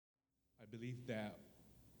believe that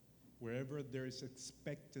wherever there is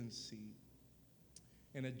expectancy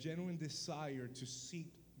and a genuine desire to seek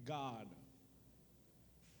God,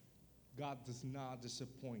 God does not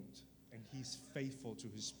disappoint, and He's faithful to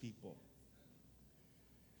His people.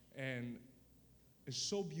 And it's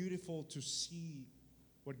so beautiful to see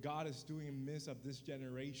what God is doing in the midst of this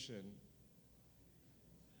generation.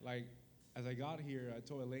 Like, as I got here, I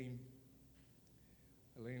told Elaine,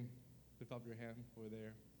 lift up your hand over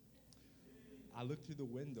there. I looked through the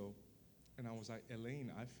window, and I was like,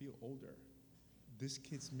 Elaine, I feel older. These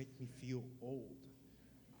kids make me feel old.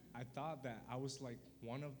 I thought that I was like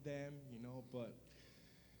one of them, but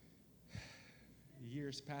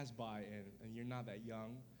years pass by, and you're not that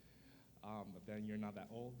young, but then you're not that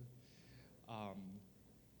old.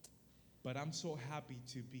 But I'm so happy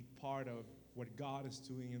to be part of what God is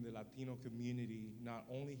doing in the Latino community, not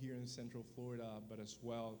only here in Central Florida, but as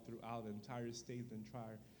well throughout the entire state, the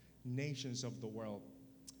entire nations of the world.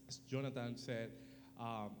 As Jonathan said,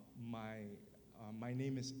 my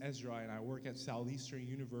name is Ezra, and I work at Southeastern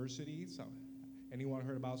University. So, anyone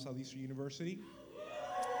heard about Southeastern University?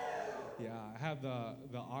 Yeah, I have the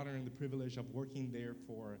honor and the privilege of working there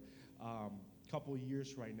for a couple of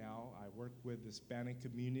years right now. I work with the Hispanic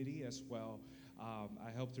community as well.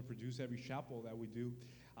 I help to produce every chapel that we do.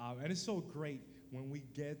 And it's so great when we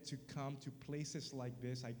get to come to places like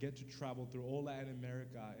this. I get to travel through all Latin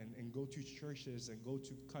America and go to churches and go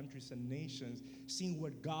to countries and nations, seeing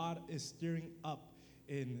what God is stirring up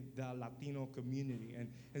in the Latino community.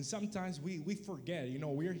 And sometimes we forget,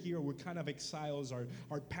 we're here, we're kind of exiles.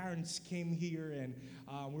 Our parents came here,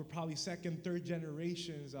 and we're probably second, third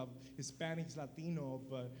generations of Hispanics, Latino,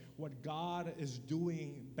 but what God is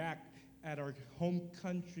doing back at our home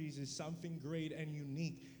countries is something great and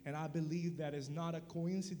unique. And I believe that is not a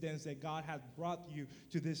coincidence that God has brought you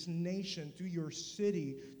to this nation, to your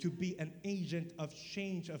city, to be an agent of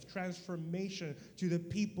change, of transformation to the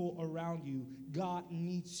people around you. God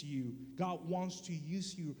needs you. God wants to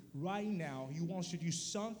use you right now. He wants to do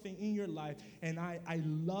something in your life. And I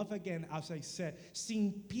love, again, as I said,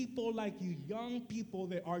 seeing people like you, young people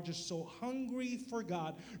that are just so hungry for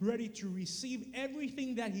God, ready to receive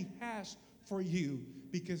everything that He has for you,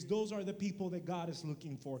 because those are the people that God is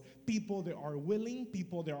looking for. People that are willing,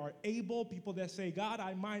 people that are able, people that say, God,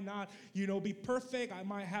 I might not, be perfect. I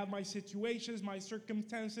might have my situations, my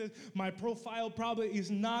circumstances. My profile probably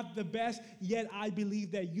is not the best, yet I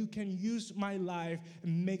believe that you can use my life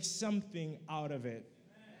and make something out of it.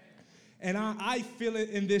 And I feel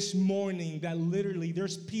it in this morning that literally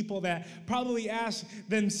there's people that probably ask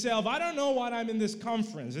themselves, I don't know why I'm in this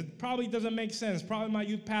conference. It probably doesn't make sense. Probably my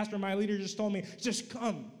youth pastor, my leader just told me, just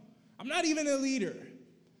come. I'm not even a leader.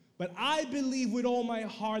 But I believe with all my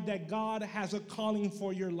heart that God has a calling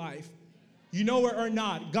for your life. You know it or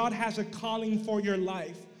not, God has a calling for your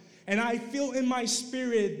life. And I feel in my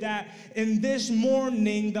spirit that in this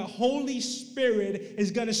morning, the Holy Spirit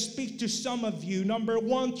is going to speak to some of you. Number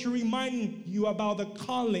one, to remind you about the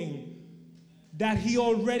calling that He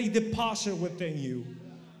already deposited within you.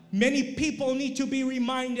 Many people need to be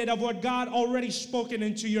reminded of what God already spoken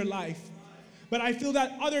into your life. But I feel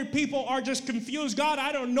that other people are just confused. God,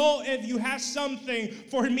 I don't know if you have something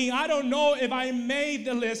for me. I don't know if I made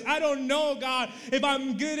the list. I don't know, God, if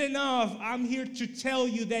I'm good enough. I'm here to tell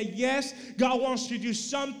you that, yes, God wants to do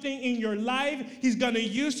something in your life. He's going to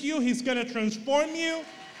use you. He's going to transform you.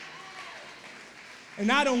 And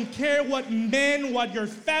I don't care what men, what your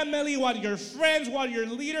family, what your friends, what your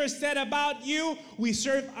leaders said about you. We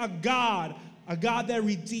serve a God that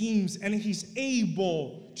redeems, and He's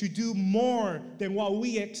able to do more than what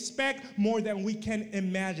we expect, more than we can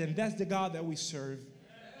imagine. That's the God that we serve.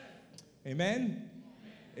 Amen?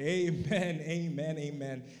 Amen, amen,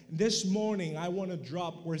 amen. This morning, I want to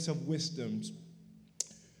drop words of wisdom.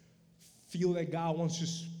 Feel that God wants to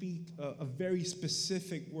speak a very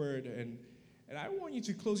specific word, and I want you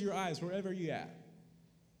to close your eyes wherever you're at.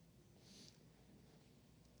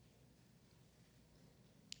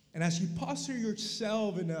 And as you posture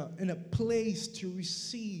yourself in a place to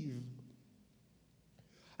receive,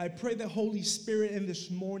 I pray the Holy Spirit in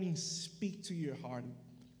this morning speak to your heart.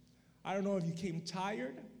 I don't know if you came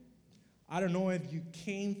tired. I don't know if you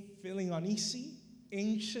came feeling uneasy,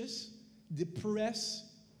 anxious, depressed.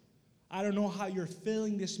 I don't know how you're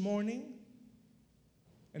feeling this morning.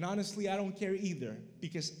 And honestly, I don't care either,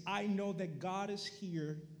 because I know that God is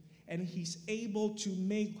here and He's able to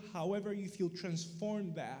make however you feel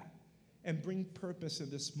transform that and bring purpose in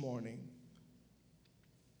this morning.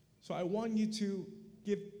 So I want you to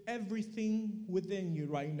give everything within you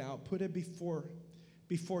right now. Put it before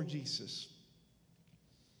Jesus.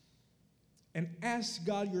 and ask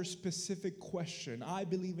God your specific question. I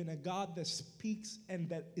believe in a God that speaks and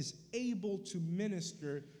that is able to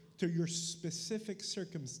minister to your specific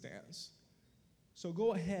circumstance. So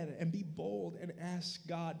go ahead and be bold and ask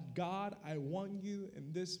God, God, I want you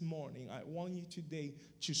in this morning, I want you today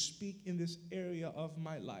to speak in this area of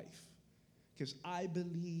my life, because I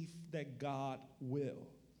believe that God will.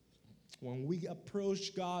 When we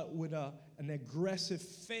approach God with an aggressive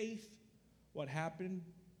faith, what happened?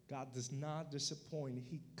 God does not disappoint.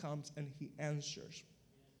 He comes and he answers.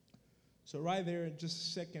 So right there, just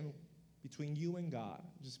a second between you and God,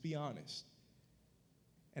 just be honest.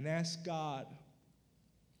 And ask God,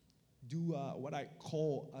 do what I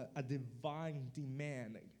call a divine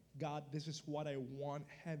demand. God, this is what I want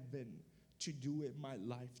heaven to do in my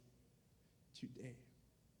life today.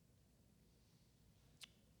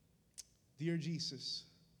 Dear Jesus,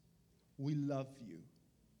 we love you.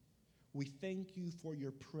 We thank you for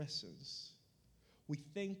your presence. We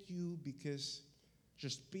thank you because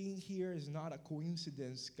just being here is not a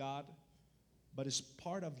coincidence, God, but it's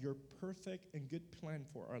part of your perfect and good plan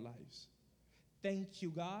for our lives. Thank you,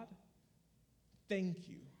 God. Thank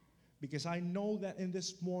you. Because I know that in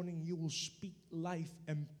this morning you will speak life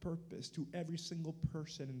and purpose to every single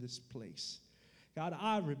person in this place. God,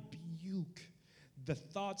 I rebuke the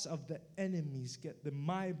thoughts of the enemies that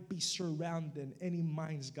might be surrounding any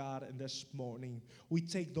minds, God, in this morning. We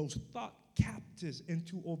take those thought captives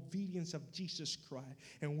into obedience of Jesus Christ.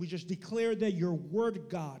 And we just declare that your word,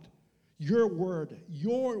 God, your word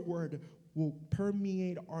will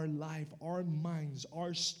permeate our life, our minds,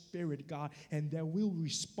 our spirit, God, and that we'll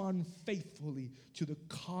respond faithfully to the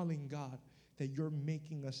calling, God, that you're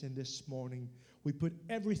making us in this morning. We put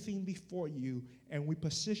everything before you, and we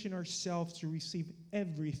position ourselves to receive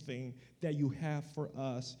everything that you have for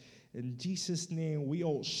us. In Jesus' name, we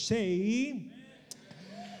all say,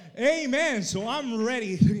 Amen. So I'm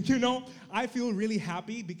ready. I feel really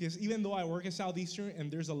happy because even though I work in Southeastern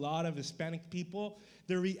and there's a lot of Hispanic people,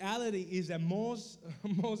 the reality is that most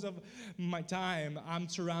of my time I'm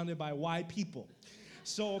surrounded by white people.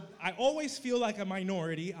 So I always feel like a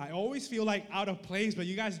minority. I always feel like out of place, but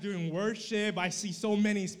you guys doing worship. I see so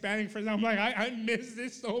many Hispanic friends. I'm like, I miss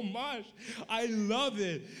this so much. I love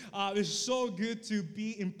it. It's so good to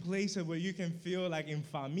be in places where you can feel like in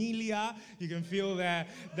familia. You can feel that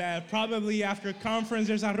probably after conference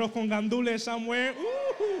there's arroz con gandules somewhere.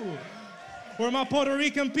 Ooh, where my Puerto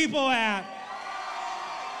Rican people at?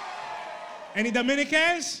 Any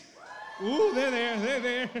Dominicans? Ooh, they're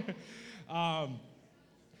there.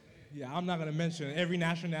 Yeah, I'm not going to mention every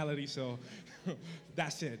nationality, so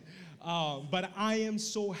that's it. But I am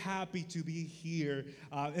so happy to be here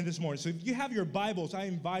in this morning. So if you have your Bibles, I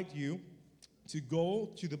invite you to go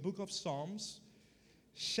to the book of Psalms,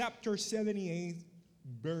 chapter 78,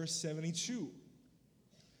 verse 72.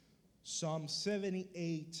 Psalm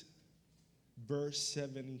 78, verse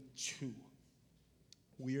 72.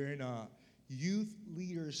 We are in a youth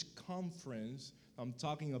leaders conference. I'm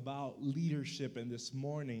talking about leadership in this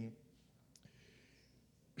morning.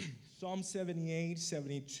 Psalm 78,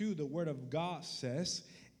 72, the word of God says,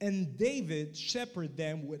 and David shepherded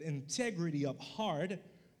them with integrity of heart,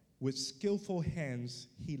 with skillful hands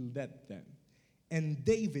he led them. And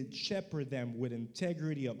David shepherded them with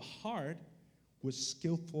integrity of heart, with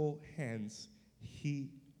skillful hands he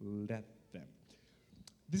led them.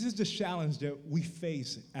 This is the challenge that we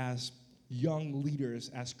face as young leaders,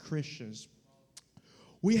 as Christians.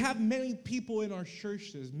 We have many people in our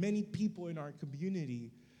churches, many people in our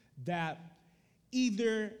community that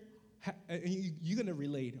either, you're going to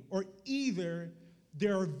relate, or either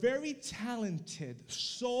they're very talented,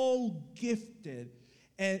 so gifted,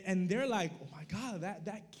 and they're like, oh my God,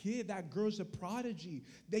 that kid, that girl's a prodigy.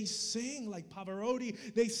 They sing like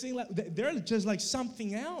Pavarotti. They sing like, they're just like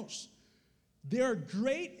something else. They're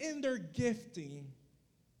great in their gifting,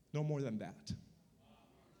 no more than that.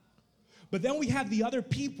 But then we have the other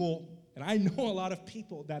people, and I know a lot of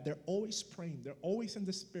people that they're always praying, they're always in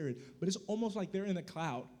the Spirit, but it's almost like they're in a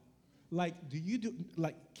cloud. Like,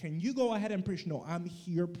 can you go ahead and preach? No, I'm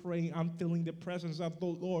here praying, I'm feeling the presence of the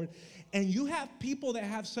Lord. And you have people that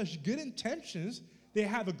have such good intentions, they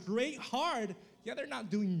have a great heart, yet they're not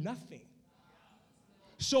doing nothing.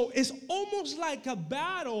 So it's almost like a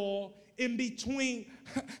battle in between.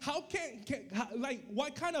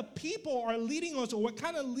 What kind of people are leading us, or what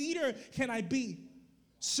kind of leader can I be?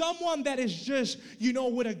 Someone that is just,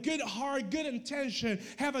 with a good heart, good intention,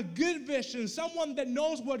 have a good vision, someone that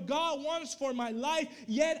knows what God wants for my life,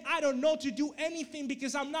 yet I don't know to do anything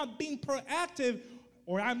because I'm not being proactive,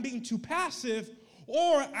 or I'm being too passive.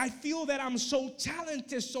 Or I feel that I'm so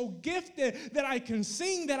talented, so gifted, that I can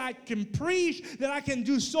sing, that I can preach, that I can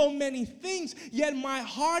do so many things, yet my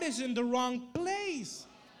heart is in the wrong place.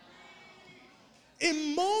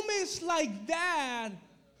 In moments like that,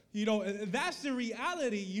 that's the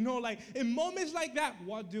reality. Like in moments like that,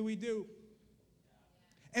 what do we do?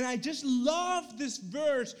 And I just love this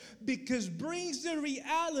verse because it brings the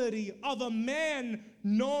reality of a man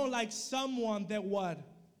known like someone that what?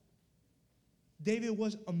 David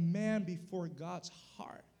was a man before God's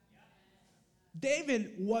heart.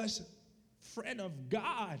 David was friend of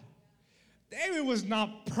God. David was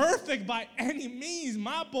not perfect by any means.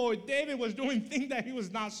 My boy David was doing things that he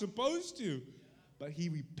was not supposed to. But he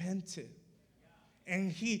repented.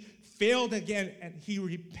 And he failed again, and he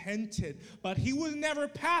repented. But he was never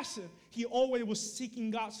passive. He always was seeking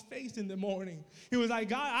God's face in the morning. He was like,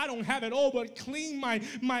 God, I don't have it all, but clean my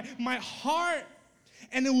heart.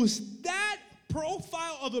 And it was that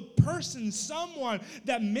profile of a person, someone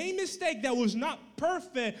that made mistake, that was not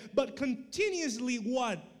perfect, but continuously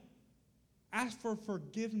what? Asked for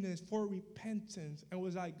forgiveness, for repentance, and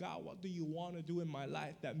was like, God, what do you want to do in my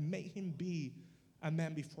life? That made him be a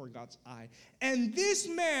man before God's eye. And this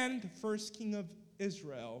man, the first king of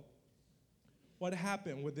Israel, what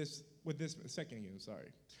happened with this second king,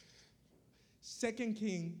 Second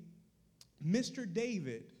king, Mr.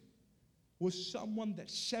 David was someone that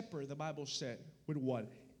shepherded, the Bible said, with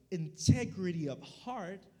what? Integrity of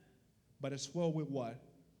heart, but as well with what?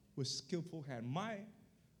 With skillful hand.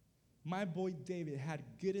 My boy David had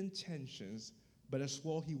good intentions, but as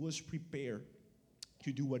well he was prepared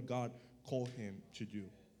to do what God called him to do.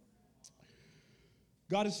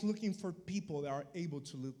 God is looking for people that are able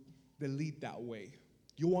to lead that way.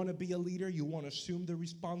 You want to be a leader? You want to assume the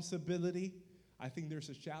responsibility? I think there's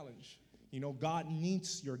a challenge. God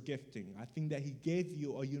needs your gifting. I think that he gave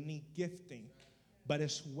you a unique gifting. But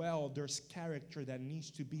as well, there's character that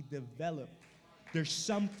needs to be developed. There's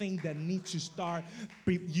something that needs to start,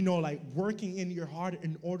 working in your heart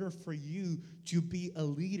in order for you to be a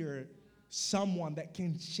leader, someone that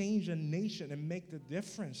can change a nation and make the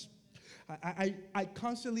difference. I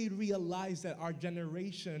constantly realize that our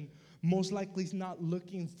generation most likely is not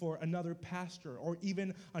looking for another pastor or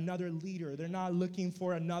even another leader. They're not looking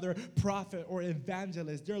for another prophet or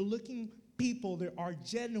evangelist. They're looking people that are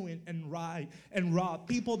genuine and right and raw,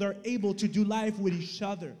 people that are able to do life with each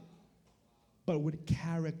other, but with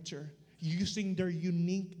character, using their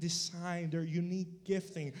unique design, their unique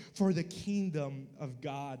gifting for the kingdom of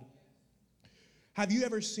God. Have you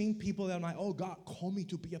ever seen people that are like, oh, God called me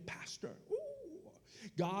to be a pastor. Ooh,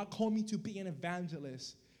 God called me to be an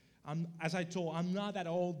evangelist. As I told, I'm not that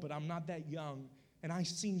old, but I'm not that young. And I've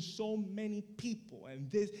seen so many people.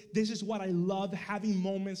 And this is what I love, having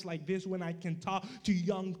moments like this when I can talk to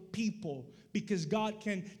young people. Because God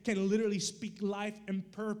can literally speak life and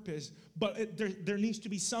purpose. But there needs to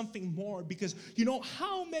be something more. Because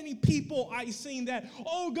how many people I've seen that,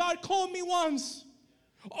 oh, God called me once.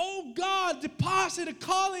 Oh, God deposit a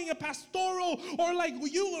calling, a pastoral, or like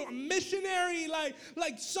you were a missionary,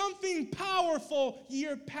 like something powerful.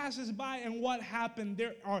 Year passes by, and what happened?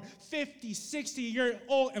 There are 50, 60 years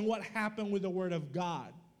old, and what happened with the word of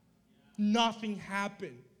God? Nothing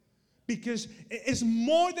happened. Because it's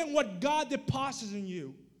more than what God deposits in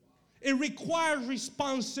you. It requires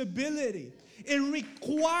responsibility. It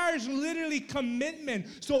requires literally commitment.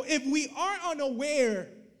 So if we are unaware,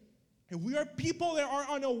 if we are people that are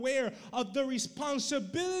unaware of the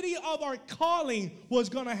responsibility of our calling, what's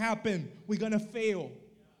going to happen? We're going to fail.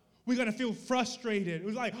 We're going to feel frustrated.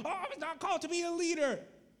 It's like, oh, I was not called to be a leader.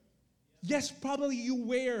 Yes, probably you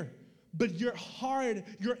were, but your heart,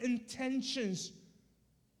 your intentions,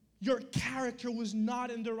 your character was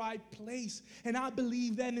not in the right place. And I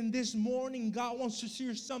believe that in this morning, God wants to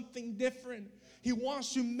see something different. He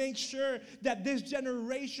wants to make sure that this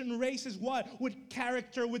generation raises what? With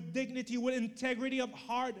character, with dignity, with integrity of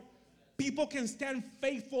heart. People can stand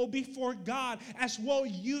faithful before God, as well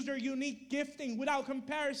use their unique gifting without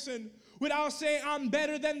comparison, without saying I'm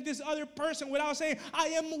better than this other person, without saying I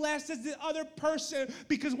am less than the other person,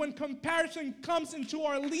 because when comparison comes into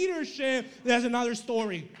our leadership, there's another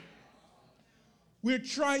story. We're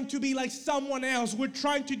trying to be like someone else. We're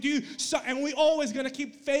trying to do so, and we're always going to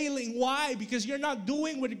keep failing. Why? Because you're not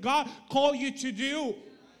doing what God called you to do.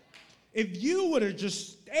 If you would have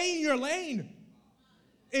just stayed in your lane,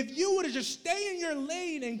 if you would have just stayed in your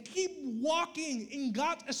lane and keep walking in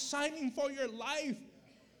God's assignment for your life,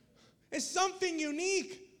 it's something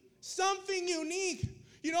unique. Something unique.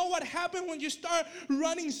 You know what happened when you start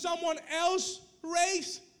running someone else's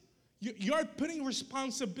race? You're putting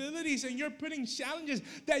responsibilities and you're putting challenges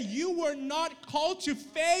that you were not called to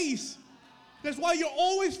face. That's why you're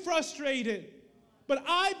always frustrated. But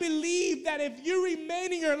I believe that if you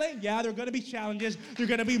remain in your lane, yeah, there are going to be challenges. There are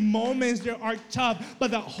going to be moments that are tough.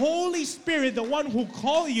 But the Holy Spirit, the one who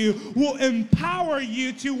called you, will empower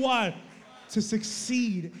you to what? To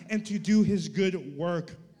succeed and to do his good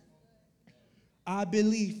work. I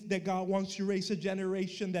believe that God wants to raise a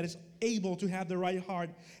generation that is able to have the right heart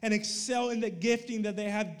and excel in the gifting that they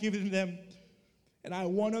have given them. And I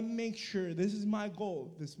want to make sure, this is my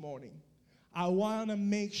goal this morning, I want to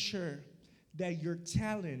make sure that your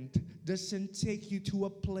talent doesn't take you to a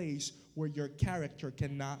place where your character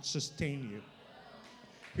cannot sustain you.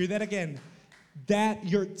 Hear that again. That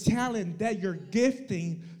your talent, that your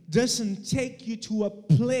gifting doesn't take you to a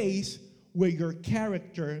place where your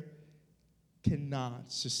character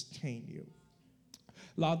cannot sustain you.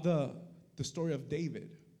 Like the story of David,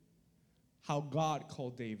 how God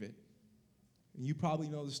called David. And you probably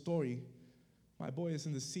know the story. My boy is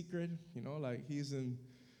in the secret, like he's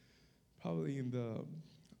probably in the,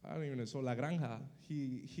 I don't even know, so La Granja.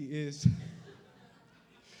 He is,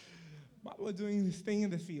 my boy doing his thing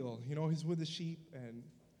in the field. He's with the sheep, and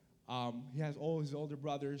he has all his older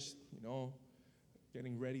brothers,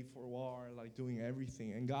 getting ready for war, like doing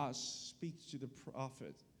everything. And God speaks to the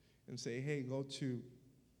prophet and say, hey, go to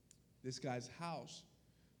this guy's house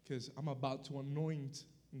because I'm about to anoint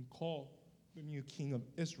and call the new king of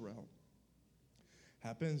Israel.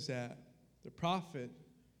 Happens that the prophet,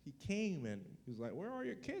 he came and he was like, where are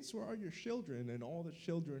your kids? Where are your children? And all the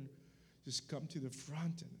children just come to the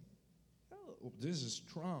front and, oh, this is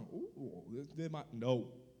strong. Ooh, no.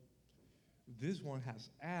 This one has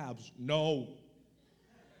abs. No.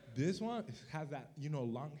 This one has that,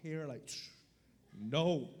 long hair, like,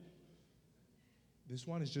 no. This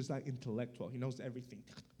one is just like intellectual. He knows everything.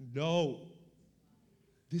 No.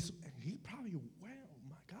 And he probably, wow,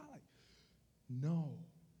 my God, like, no.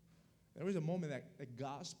 There was a moment that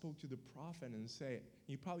God spoke to the prophet and said,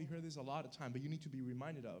 you probably heard this a lot of time, but you need to be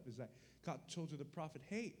reminded of, is that God told to the prophet,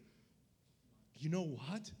 hey, you know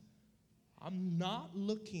what? I'm not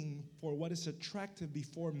looking for what is attractive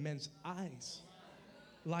before men's eyes.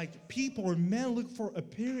 Like people or men look for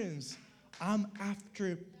appearance. I'm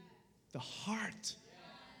after the heart.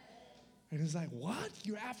 And it's like, what?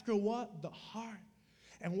 You're after what? The heart.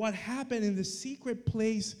 And what happened in the secret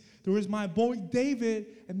place, there was my boy David,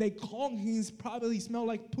 and they called him. He's probably smelled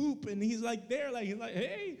like poop, and he's like there, like he's like,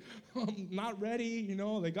 hey, I'm not ready.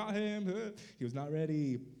 They got him. He was not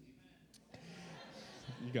ready.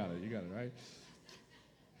 You got it, right?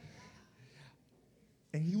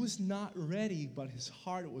 And he was not ready, but his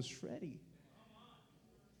heart was ready.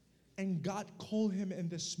 And God called him in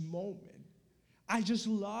this moment. I just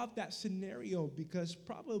love that scenario because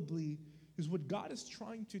probably is what God is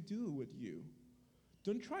trying to do with you.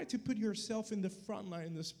 Don't try to put yourself in the front line,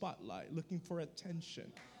 in the spotlight, looking for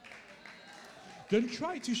attention. Don't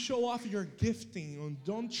try to show off your gifting. And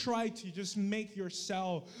don't try to just make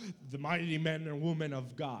yourself the mighty man and woman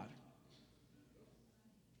of God.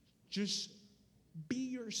 Just be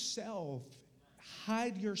yourself.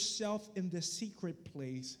 Hide yourself in the secret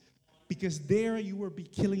place. Because there you will be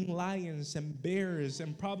killing lions and bears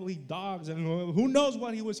and probably dogs. And who knows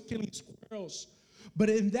what he was killing, squirrels. But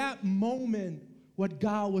in that moment, what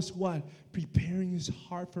God was what? Preparing his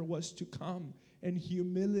heart for what's to come. And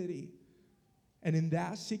humility. And in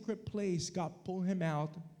that secret place, God pulled him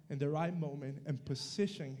out in the right moment and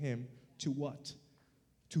positioned him to what?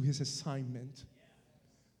 To his assignment.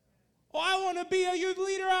 Oh, I want to be a youth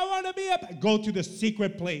leader. I want to be go to the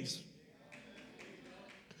secret place.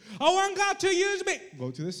 I want God to use me.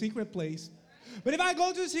 Go to the secret place. But if I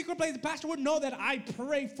go to the secret place, the pastor would know that I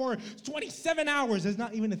pray for 27 hours. It's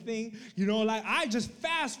not even a thing. Like I just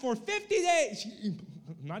fast for 50 days.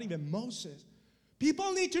 Not even Moses.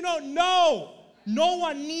 People need to know. No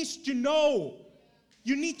one needs to know.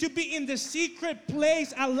 You need to be in the secret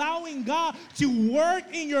place, allowing God to work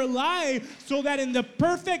in your life so that in the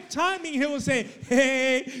perfect timing, he will say,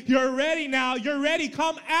 hey, you're ready now. You're ready.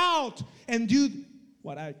 Come out and do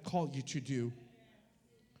what I called you to do.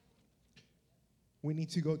 We need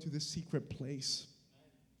to go to the secret place.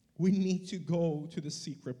 We need to go to the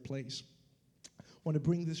secret place. I want to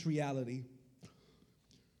bring this reality.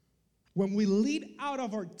 When we lead out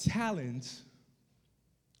of our talents,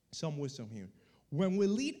 some wisdom here. When we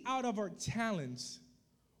lead out of our talents,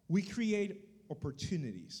 we create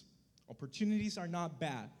opportunities. Opportunities are not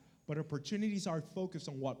bad, but opportunities are focused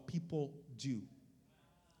on what people do.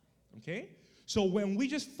 Okay? So when we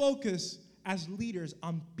just focus as leaders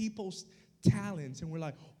on people's talents and we're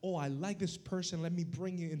like, oh, I like this person. Let me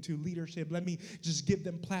bring it into leadership. Let me just give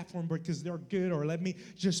them platform because they're good, or let me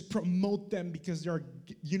just promote them because they're,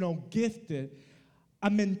 gifted. A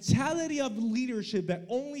mentality of leadership that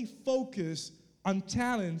only focus on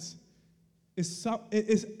talents is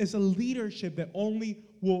a leadership that only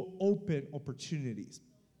will open opportunities.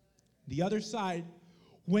 The other side,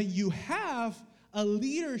 when you have a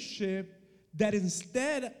leadership that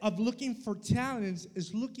instead of looking for talents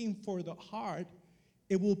is looking for the heart,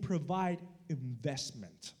 it will provide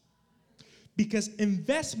investment. Because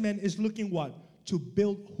investment is looking what? To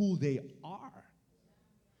build who they are.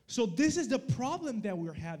 So this is the problem that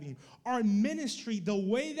we're having. Our ministry, the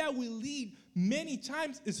way that we lead many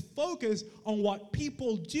times is focused on what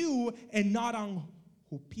people do and not on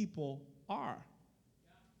who people are.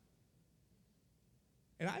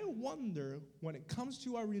 And I wonder, when it comes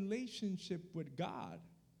to our relationship with God,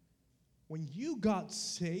 when you got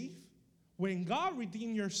saved, when God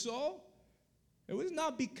redeemed your soul, it was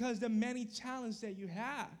not because the many talents that you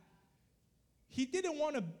had. He didn't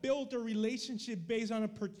want to build a relationship based on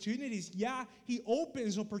opportunities. Yeah, he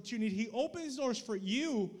opens opportunity. He opens doors for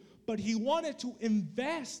you, but he wanted to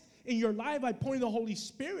invest in your life by pointing the Holy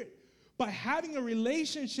Spirit. By having a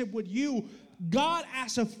relationship with you, God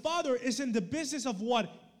as a father is in the business of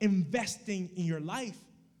what? Investing in your life.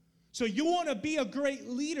 So you want to be a great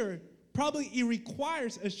leader, probably it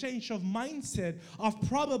requires a change of mindset of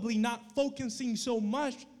probably not focusing so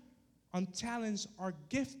much on talents or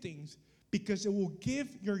giftings, because it will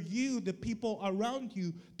give the people around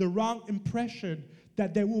you, the wrong impression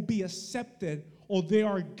that they will be accepted or they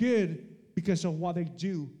are good because of what they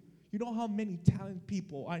do. You know how many talented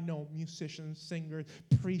people I know, musicians, singers,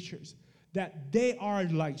 preachers, that they are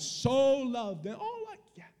like so loved and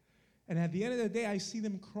and at the end of the day, I see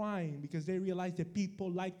them crying because they realize that people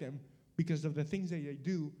like them because of the things that they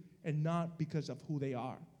do and not because of who they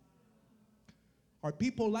are. Are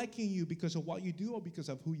people liking you because of what you do or because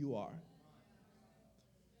of who you are?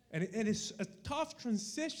 And it's a tough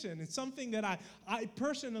transition. It's something that I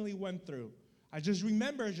personally went through. I just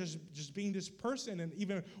remember just being this person, and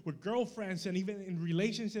even with girlfriends and even in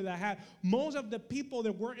relationships I had, most of the people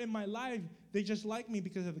that were in my life, they just liked me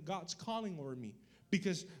because of God's calling over me,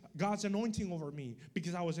 because God's anointing over me,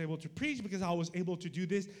 because I was able to preach, because I was able to do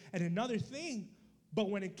this and another thing. But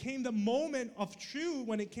when it came the moment of truth,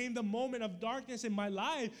 when it came the moment of darkness in my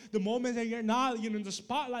life, the moment that you're not in the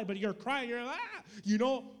spotlight, but you're crying,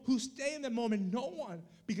 you're who stayed in the moment? No one.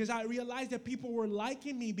 Because I realized that people were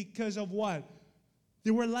liking me because of what?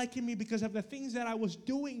 They were liking me because of the things that I was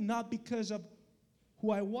doing, not because of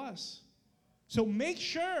who I was. So make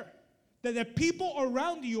sure that the people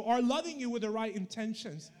around you are loving you with the right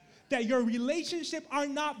intentions. That your relationship are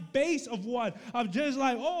not based of what? Of just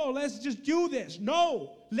like, oh, let's just do this.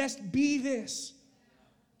 No, let's be this.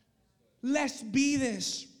 Let's be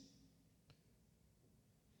this.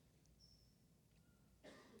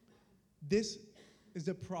 This is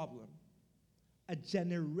the problem. A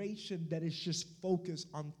generation that is just focused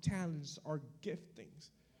on talents or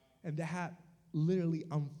giftings, and that have literally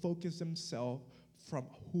unfocused themselves from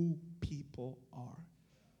who people are.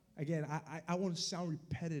 Again, I won't sound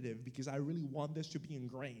repetitive because I really want this to be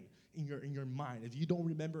ingrained in your mind. If you don't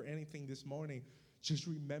remember anything this morning, just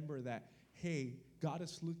remember that, hey, God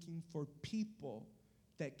is looking for people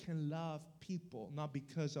that can love people, not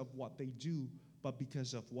because of what they do, but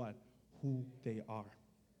because of who they are.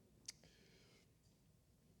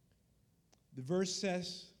 The verse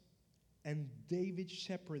says, and David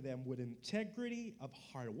shepherded them with integrity of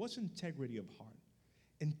heart. What's integrity of heart?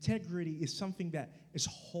 Integrity is something that is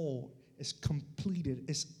whole, is completed,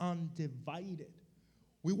 is undivided.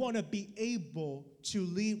 We want to be able to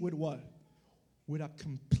lead with what? With a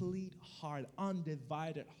complete heart,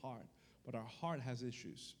 undivided heart. But our heart has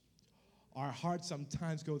issues. Our heart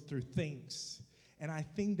sometimes goes through things. And I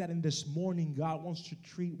think that in this morning, God wants to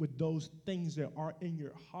treat with those things that are in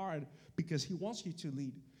your heart because he wants you to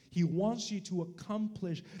lead. He wants you to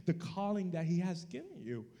accomplish the calling that he has given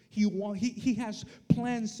you. He has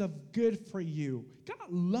plans of good for you. God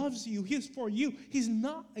loves you. He's for you. He's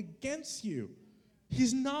not against you.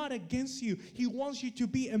 He's not against you. He wants you to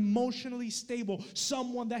be emotionally stable.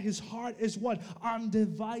 Someone that his heart is what?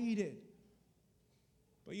 Undivided.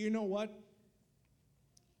 But you know what?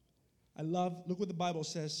 Look what the Bible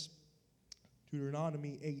says.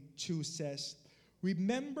 Deuteronomy 8:2 says,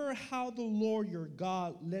 remember how the Lord your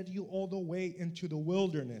God led you all the way into the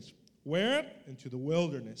wilderness. Where? Into the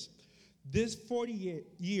wilderness. This 40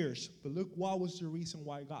 years, but look what was the reason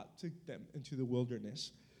why God took them into the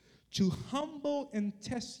wilderness. To humble and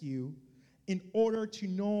test you in order to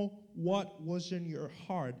know what was in your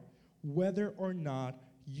heart, whether or not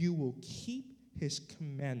you will keep his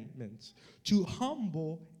commandments, to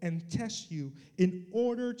humble and test you in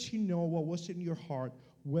order to know what was in your heart,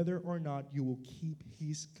 whether or not you will keep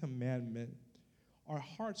his commandment. Our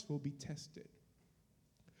hearts will be tested.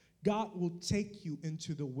 God will take you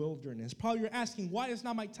into the wilderness. Probably you're asking, why is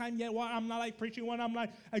not my time yet? Why I'm not like preaching, why I'm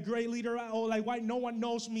like a great leader, or like why no one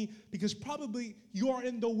knows me? Because probably you are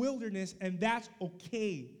in the wilderness, and that's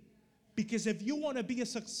okay. Because if you want to be a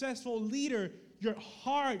successful leader, your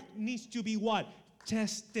heart needs to be what?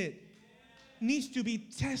 Tested. Needs to be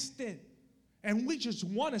tested. And we just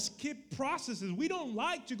want to skip processes. We don't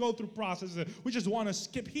like to go through processes. We just want to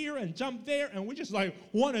skip here and jump there, and we just like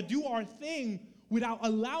want to do our thing without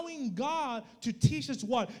allowing God to teach us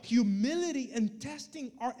what? Humility and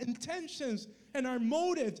testing our intentions and our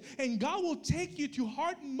motives. And God will take you to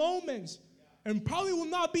hard moments. And probably will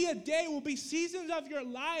not be a day, will be seasons of your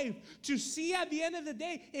life to see at the end of the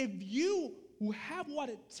day if you will have what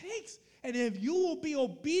it takes and if you will be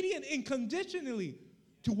obedient unconditionally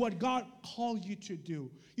to what God called you to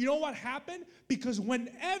do. You know what happened? Because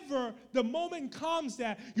whenever the moment comes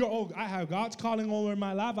that I have God's calling over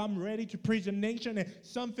my life, I'm ready to preach the nation, and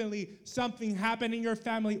something happened in your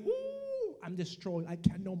family, ooh, I'm destroyed. I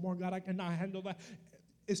can't no more, God. I cannot handle that.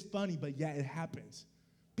 It's funny, but yeah, it happens.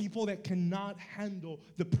 People that cannot handle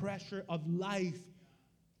the pressure of life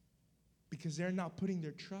because they're not putting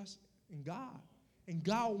their trust in God. And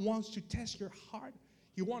God wants to test your heart.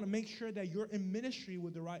 He wants to make sure that you're in ministry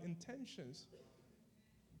with the right intentions.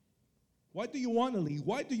 Why do you want to lead?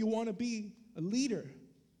 Why do you want to be a leader?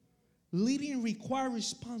 Leading requires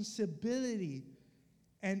responsibility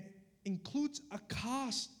and includes a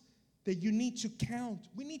cost that you need to count.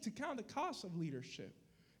 We need to count the cost of leadership.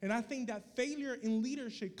 And I think that failure in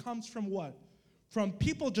leadership comes from what? From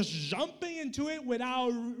people just jumping into it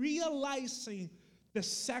without realizing the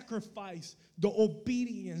sacrifice, the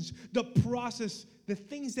obedience, the process, the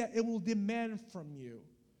things that it will demand from you.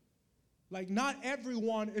 Like, not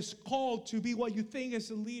everyone is called to be what you think is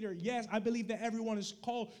a leader. Yes, I believe that everyone is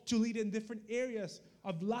called to lead in different areas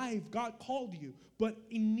of life. God called you. But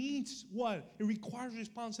it needs what? It requires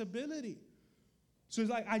responsibility. So it's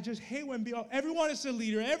like, I just hate when people, everyone is a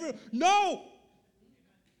leader. No.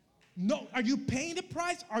 Are you paying the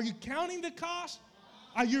price? Are you counting the cost?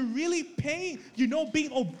 Are you really paying,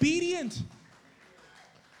 being obedient?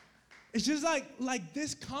 It's just like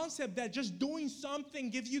this concept that just doing something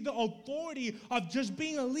gives you the authority of just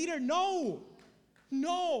being a leader. No,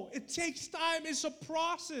 it takes time. It's a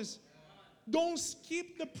process. Don't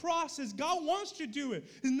skip the process. God wants you to do it.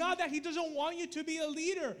 It's not that he doesn't want you to be a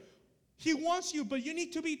leader. He wants you, but you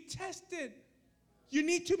need to be tested. You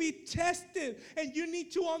need to be tested, and you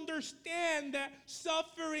need to understand that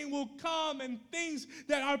suffering will come and things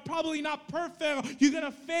that are probably not perfect you're going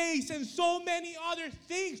to face, and so many other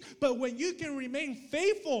things. But when you can remain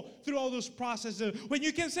faithful through all those processes, when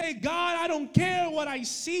you can say, God, I don't care what I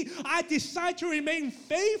see, I decide to remain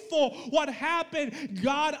faithful, what happened?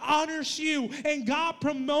 God honors you, and God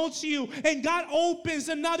promotes you, and God opens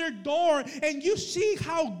another door, and you see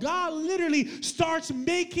how God literally starts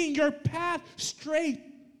making your path straight.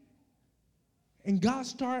 And God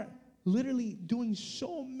start literally doing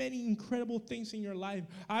so many incredible things in your life.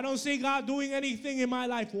 I don't see God doing anything in my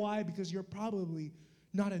life. Why? Because you're probably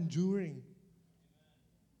not enduring.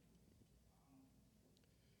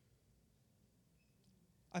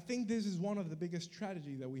 I think this is one of the biggest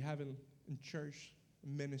tragedies that we have in church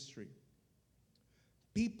ministry.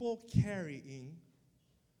 People carrying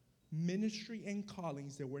ministry and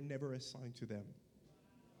callings that were never assigned to them.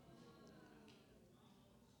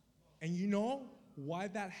 And you know why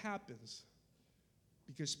that happens?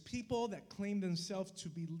 Because people that claim themselves to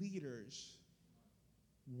be leaders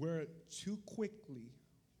were too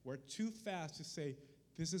fast to say,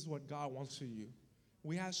 this is what God wants for you.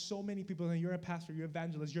 We have so many people, and you're a pastor, you're an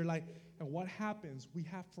evangelist, you're like, and what happens? We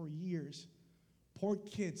have for years, poor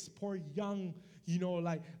kids, poor young,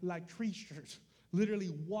 like creatures, literally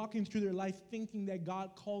walking through their life thinking that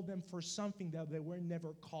God called them for something that they were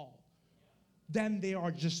never called. Then they are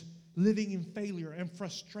just living in failure and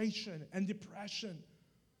frustration and depression.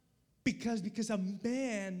 Because a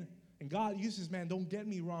man, and God uses man, don't get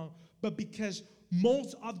me wrong, but because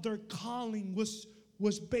most of their calling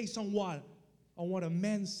was based on what? On what a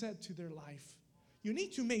man said to their life. You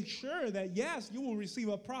need to make sure that, yes, you will receive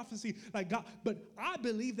a prophecy like God, but I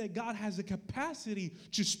believe that God has the capacity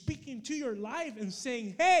to speak into your life and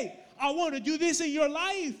saying, hey, I want to do this in your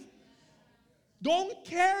life. Don't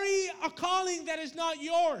carry a calling that is not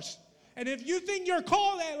yours. And if you think you're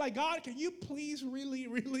called, like, God, can you please really,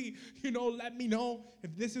 let me know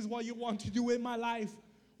if this is what you want to do in my life?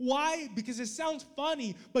 Why? Because it sounds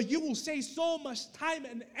funny, but you will save so much time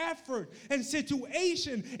and effort and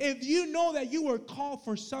situation if you know that you were called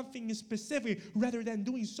for something specific rather than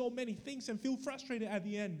doing so many things and feel frustrated at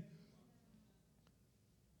the end.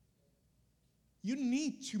 You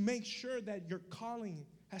need to make sure that your calling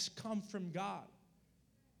has come from God.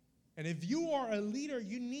 And if you are a leader,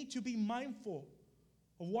 you need to be mindful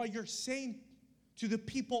of what you're saying to the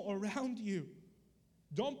people around you.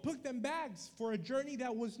 Don't put them bags for a journey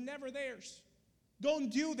that was never theirs.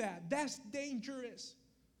 Don't do that. That's dangerous.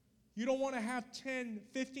 You don't want to have 10,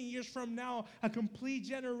 15 years from now, a complete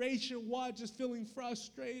generation, just feeling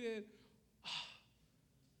frustrated.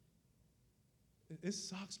 It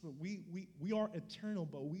sucks, but we are eternal,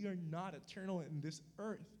 but we are not eternal in this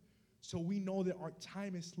earth. So we know that our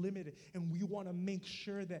time is limited, and we want to make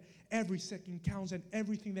sure that every second counts and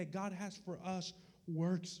everything that God has for us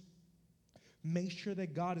works. Make sure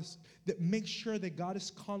that God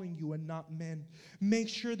is calling you and not men. Make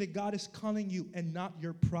sure that God is calling you and not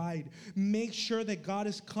your pride. Make sure that God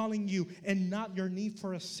is calling you and not your need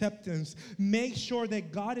for acceptance. Make sure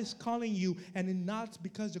that God is calling you and not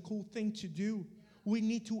because the cool thing to do. We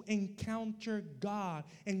need to encounter God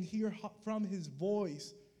and hear from His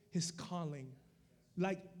voice, His calling.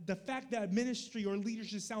 Like the fact that ministry or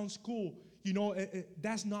leadership sounds cool,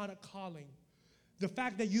 that's not a calling. The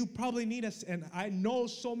fact that you probably need us, and I know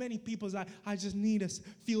so many people that I just need to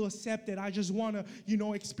feel accepted. I just want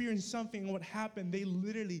to, experience something. And what happened, they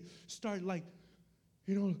literally start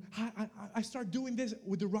I start doing this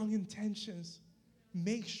with the wrong intentions.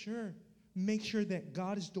 Make sure that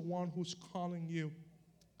God is the one who's calling you.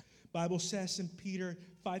 Bible says in Peter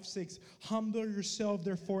 5:6, humble yourself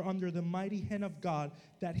therefore under the mighty hand of God,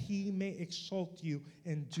 that He may exalt you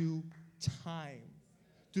in due time.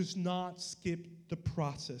 Do not skip the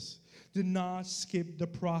process. Do not skip the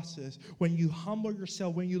process. When you humble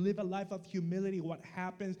yourself, when you live a life of humility, what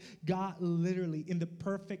happens? God literally, in the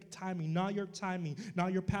perfect timing, not your timing,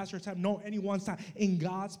 not your pastor's time, no anyone's time, in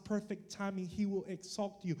God's perfect timing, He will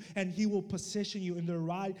exalt you and He will position you in the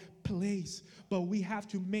right place. But we have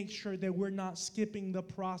to make sure that we're not skipping the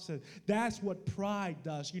process. That's what pride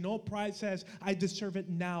does. Pride says, I deserve it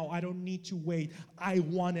now. I don't need to wait. I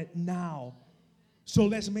want it now. So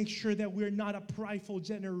let's make sure that we're not a prideful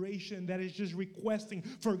generation that is just requesting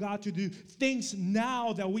for God to do things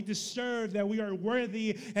now that we deserve, that we are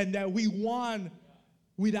worthy, and that we want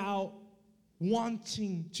without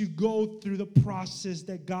wanting to go through the process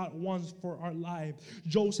that God wants for our life.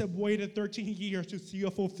 Joseph waited 13 years to see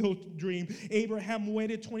a fulfilled dream. Abraham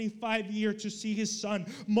waited 25 years to see his son.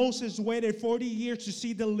 Moses waited 40 years to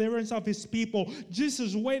see deliverance of his people.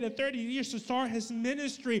 Jesus waited 30 years to start his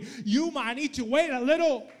ministry. You might need to wait a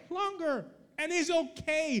little longer. And it's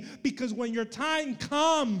okay, because when your time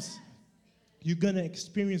comes, you're going to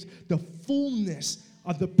experience the fullness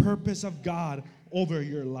of the purpose of God over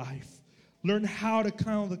your life. Learn how to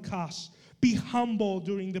count the cost. Be humble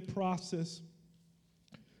during the process.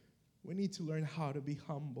 We need to learn how to be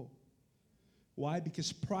humble. Why?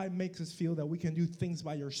 Because pride makes us feel that we can do things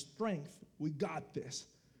by our strength. We got this.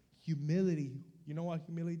 Humility, you know what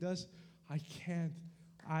humility does? I can't.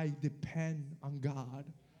 I depend on God.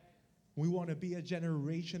 We want to be a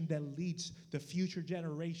generation that leads the future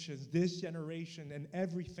generations, this generation, and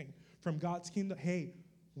everything from God's kingdom. Hey,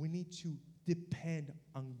 we need to depend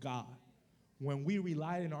on God. When we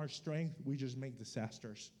rely on our strength, we just make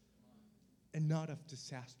disasters. And not of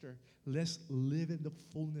disaster. Let's live in the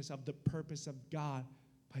fullness of the purpose of God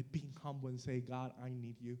by being humble and say, God, I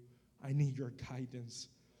need you. I need your guidance.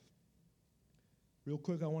 Real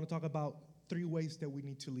quick, I want to talk about 3 ways that we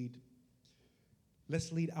need to lead.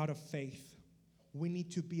 Let's lead out of faith. We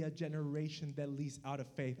need to be a generation that leads out of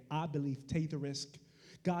faith. I believe, take the risk.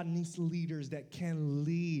 God needs leaders that can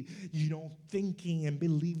lead, thinking and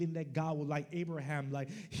believing that God will, like Abraham, like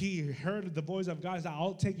he heard the voice of God and said,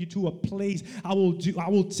 I'll take you to a place. I will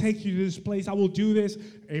take you to this place. I will do this.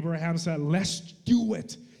 Abraham said, let's do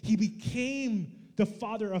it. He became the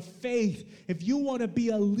father of faith. If you want to be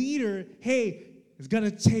a leader, hey, it's going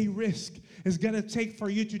to take risk. It's going to take for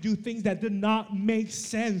you to do things that did not make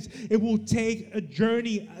sense. It will take a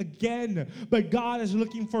journey again. But God is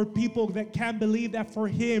looking for people that can believe that for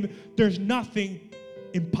Him, there's nothing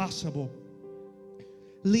impossible.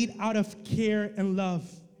 Lead out of care and love.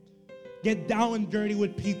 Get down and dirty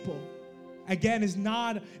with people. Again, it's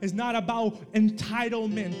not about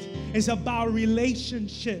entitlement. It's about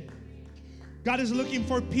relationship. God is looking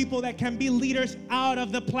for people that can be leaders out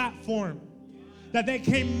of the platform. That they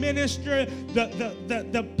can minister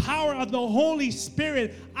the power of the Holy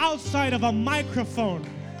Spirit outside of a microphone.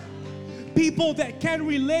 People that can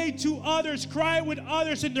relate to others, cry with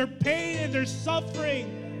others in their pain and their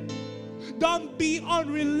suffering. Don't be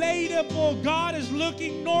unrelatable. God is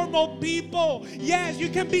looking normal people. Yes, you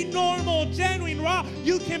can be normal, genuine, raw.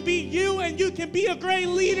 You can be you, and you can be a great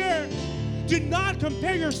leader. Do not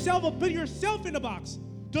compare yourself or put yourself in a box.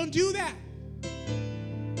 Don't do that.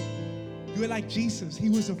 Do it like Jesus. He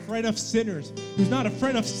was a friend of sinners. He was not a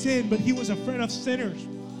friend of sin, but he was a friend of sinners.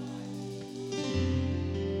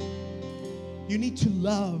 You need to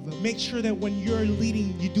love. Make sure that when you're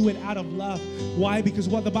leading, you do it out of love. Why? Because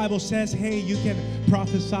what the Bible says, hey, you can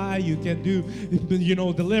prophesy, you can do,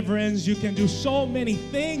 deliverance, you can do so many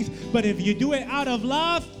things. But if you do it out of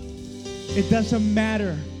love, it doesn't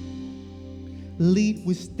matter. Lead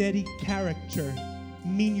with steady character.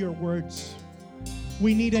 Mean your words.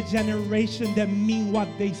 We need a generation that mean what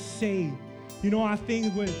they say. I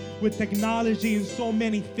think with technology and so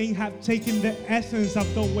many things have taken the essence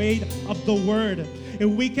of the weight of the word.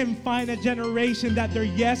 If we can find a generation that their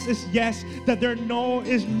yes is yes, that their no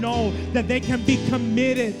is no, that they can be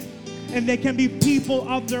committed and they can be people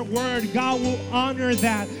of their word, God will honor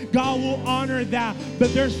that. God will honor that.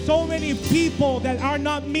 But there's so many people that are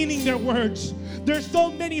not meaning their words. There's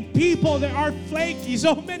so many people that are flaky,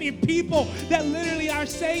 so many people that literally are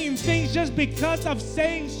saying things just because of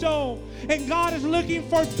saying so. And God is looking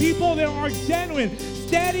for people that are genuine,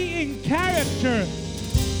 steady in character.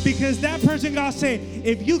 Because that person, God say,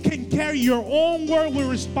 if you can carry your own word with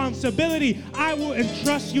responsibility, I will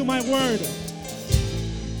entrust you my word.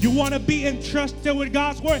 You want to be entrusted with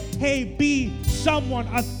God's word? Hey, be someone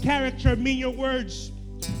of character, mean your words.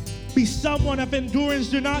 Be someone of endurance,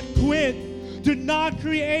 do not quit. Do not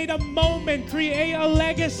create a moment, create a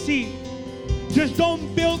legacy. Just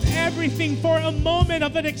don't build everything for a moment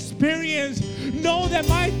of an experience. Know that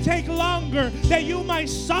might take longer, that you might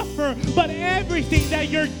suffer, but everything that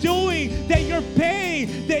you're doing, that you're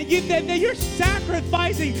paying, that you're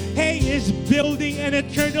sacrificing, hey, is building an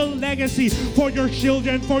eternal legacy for your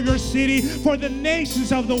children, for your city, for the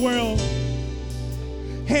nations of the world.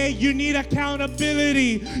 Hey, you need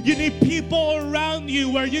accountability. You need people around you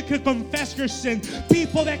where you can confess your sin.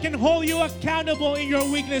 People that can hold you accountable in your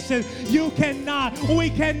weaknesses. You cannot, we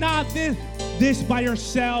cannot this by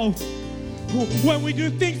yourself. When we do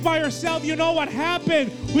things by ourselves, you know what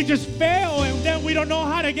happened? We just fail and then we don't know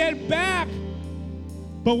how to get back.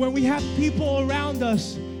 But when we have people around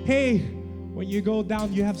us, hey, when you go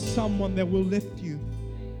down, you have someone that will lift you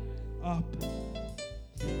up.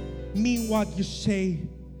 Mean what you say.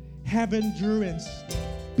 Have endurance.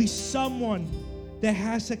 Be someone that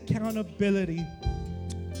has accountability.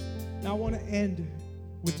 Now I want to end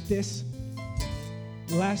with this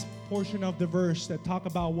last portion of the verse that talk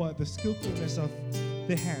about what? The skillfulness of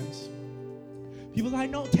the hands. People are like,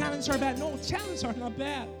 no, talents are bad. No, talents are not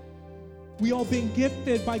bad. We all been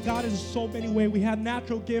gifted by God in so many ways. We have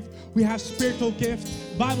natural gift. We have spiritual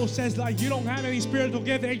gift. Bible says like you don't have any spiritual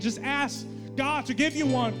gift. Hey, just ask God to give you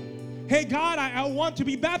one. Hey, God, I want to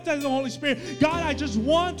be baptized in the Holy Spirit. God, I just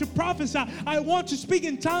want to prophesy. I want to speak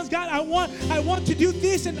in tongues. God, I want to do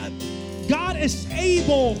this. And God is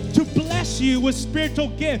able to bless you with spiritual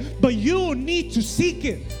gift, but you need to seek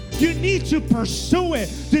it. You need to pursue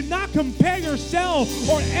it. Do not compare yourself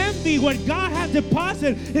or envy what God has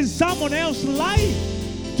deposited in someone else's life.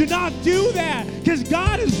 Do not do that, because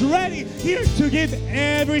God is ready here to give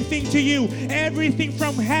everything to you, everything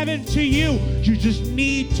from heaven to you. You just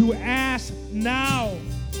need to ask now.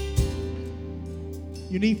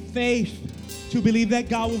 You need faith to believe that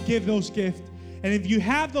God will give those gifts. And if you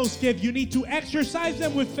have those gifts, you need to exercise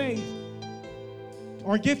them with faith.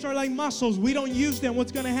 Our gifts are like muscles. We don't use them.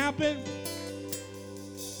 What's going to happen?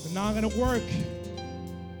 They're not going to work.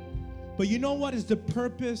 But you know what is the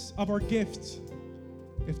purpose of our gifts?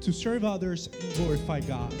 It's to serve others and glorify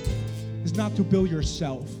God. It's not to build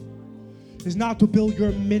yourself. It's not to build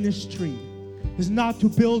your ministry. It's not to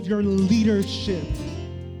build your leadership.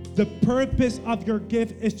 The purpose of your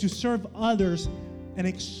gift is to serve others and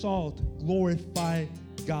exalt, glorify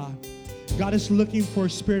God. God is looking for a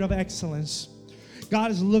spirit of excellence.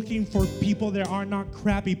 God is looking for people that are not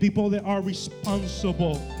crappy, people that are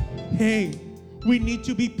responsible. Hey, we need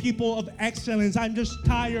to be people of excellence. I'm just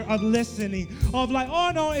tired of listening, of like, oh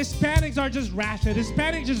no, Hispanics are just ratchet.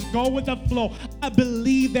 Hispanics just go with the flow. I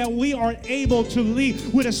believe that we are able to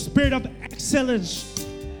lead with a spirit of excellence.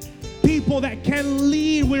 people that can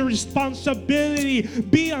lead with responsibility,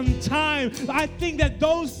 be on time. I think that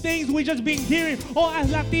those things we just been hearing, oh,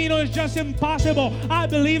 as Latino, is just impossible. I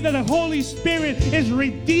believe that the Holy Spirit is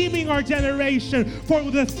redeeming our generation for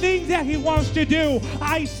the things that He wants to do.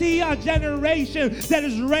 I see a generation that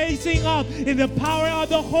is raising up in the power of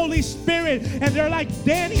the Holy Spirit, and they're like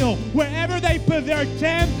Daniel, wherever they put their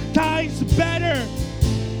 10 times better.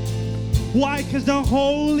 Why? Because the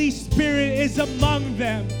Holy Spirit is among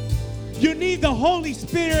them. You need the Holy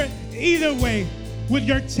Spirit either way. With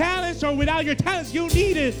your talents or without your talents, you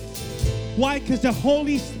need it. Why? Because the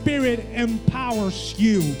Holy Spirit empowers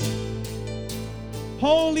you.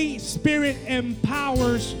 Holy Spirit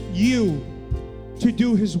empowers you to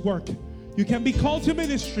do His work. You can be called to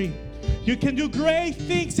ministry. You can do great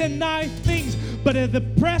things and nice things, but if the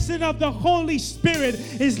presence of the Holy Spirit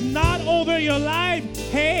is not over your life,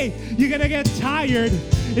 hey, you're going to get tired.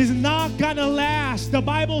 It's not going to last. The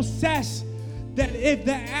Bible says that if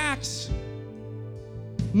the axe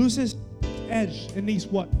loses edge, it needs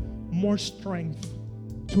what? More strength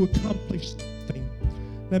to accomplish something.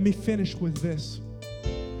 Let me finish with this.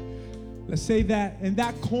 Let's say that in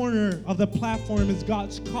that corner of the platform is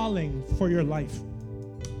God's calling for your life.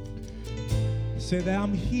 Say that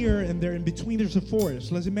I'm here and there in between there's a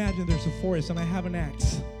forest. Let's imagine there's a forest and I have an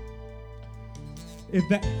axe. If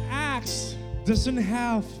the axe doesn't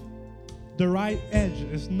have the right edge,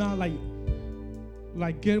 it's not like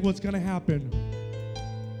get what's gonna happen.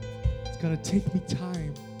 It's gonna take me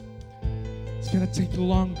time. It's gonna take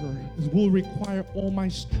longer. It will require all my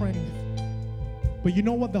strength. But you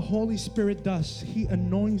know what the Holy Spirit does? He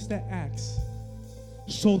anoints the axe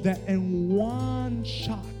so that in one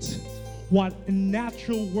shot, what a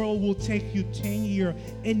natural world will take you 10 years,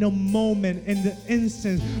 in a moment, in the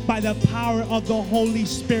instant, by the power of the Holy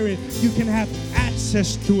Spirit, you can have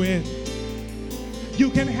access to it. You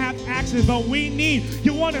can have access, but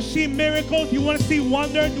you want to see miracles, you want to see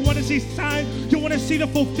wonders, you want to see signs, you want to see the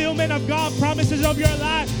fulfillment of God's promises of your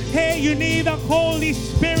life. Hey, you need the Holy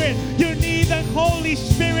Spirit. You need the Holy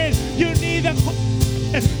Spirit. You need the Holy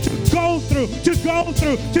Spirit to go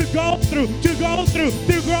through.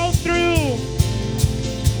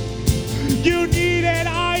 You need it,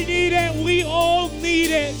 I need it, we all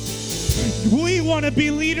need it. We want to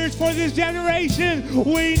be leaders for this generation.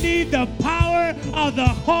 We need the power of the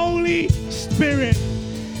Holy Spirit.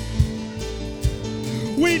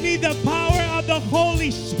 We need the power of the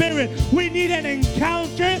Holy Spirit. We need an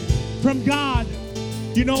encounter from God.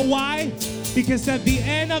 You know why? Because at the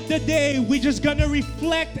end of the day, we're just going to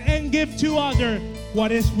reflect and give to others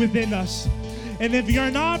what is within us. And if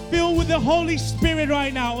you're not filled with the Holy Spirit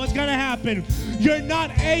right now, what's going to happen? You're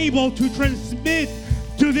not able to transmit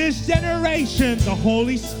to this generation the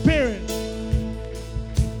Holy Spirit.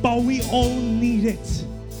 But we all need it.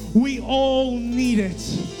 We all need it.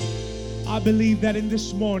 I believe that in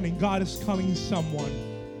this morning, God is calling someone.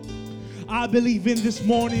 I believe in this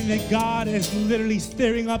morning that God is literally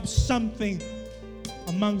stirring up something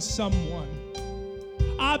among someone.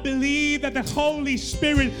 I believe that the Holy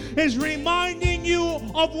Spirit is reminding you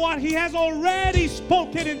of what He has already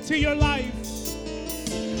spoken into your life.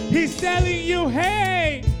 He's telling you,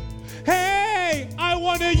 hey, I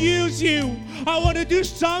want to use you. I want to do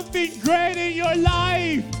something great in your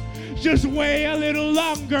life. Just wait a little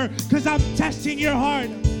longer because I'm testing your heart.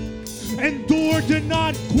 Endure, do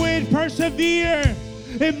not quit, persevere.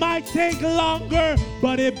 It might take longer,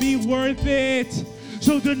 but it be worth it.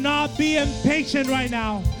 So do not be impatient right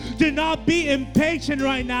now. Do not be impatient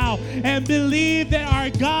right now, and believe that our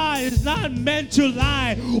God is not meant to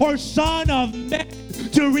lie or son of man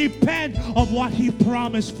to repent of what He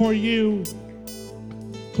promised for you.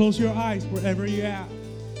 Close your eyes wherever you're at.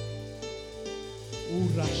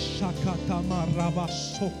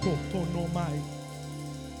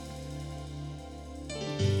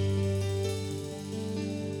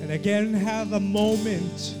 And again, have a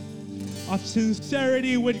moment of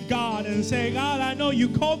sincerity with God and say, God, I know you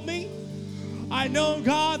called me. I know,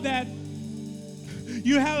 God, that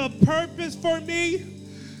you have a purpose for me.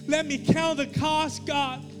 Let me count the cost,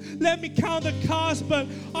 God. Let me count the cost, but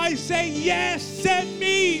I say, yes, send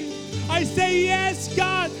me. I say, yes,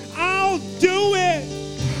 God, I'll do it.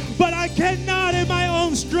 But I cannot in my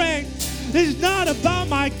own strength. It's not about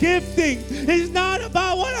my gifting. It's not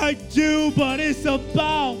about what I do, but it's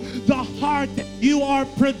about the heart that you are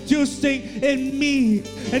producing in me.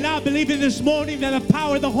 And I believe in this morning that the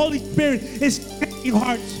power of the Holy Spirit is changing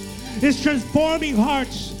hearts. It's transforming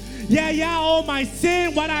hearts. Yeah, all my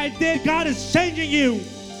sin, what I did, God is changing you.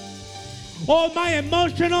 All my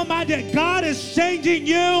emotional, God is changing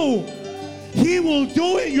you. He will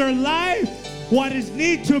do it in your life. what is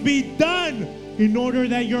need to be done in order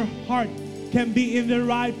that your heart can be in the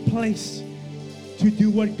right place to do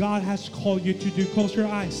what God has called you to do. Close your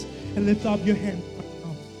eyes and lift up your hand.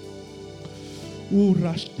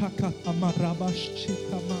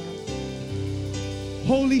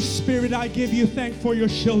 Holy Spirit, I give you thanks for your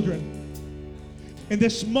children. In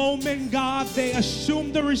this moment, God, they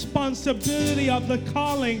assume the responsibility of the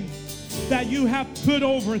calling that you have put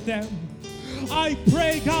over them. I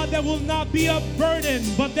pray, God, that will not be a burden,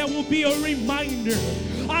 but that will be a reminder.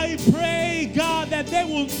 I pray, God, that they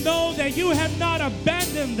will know that you have not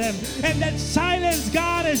abandoned them, and that silence,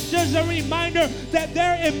 God, is just a reminder that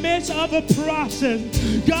they're in the midst of a process.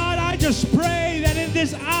 God, I just pray that in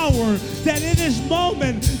this hour, that in this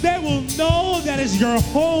moment, they will know that it's your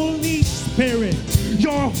Holy Spirit,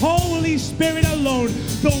 your Holy Spirit alone,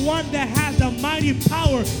 the one that has the mighty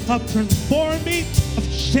power of transforming, of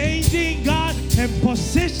changing, God, and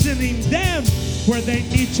positioning them where they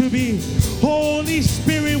need to be. Holy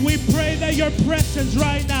Spirit, we pray that your presence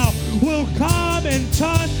right now will come and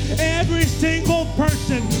touch every single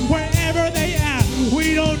person wherever they are.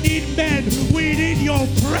 We don't need men, we need your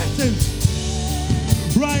presence.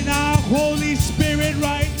 Right now, Holy Spirit,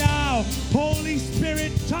 right now, Holy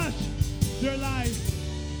Spirit, touch their lives.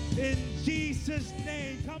 In Jesus'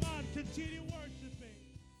 name, come on, continue.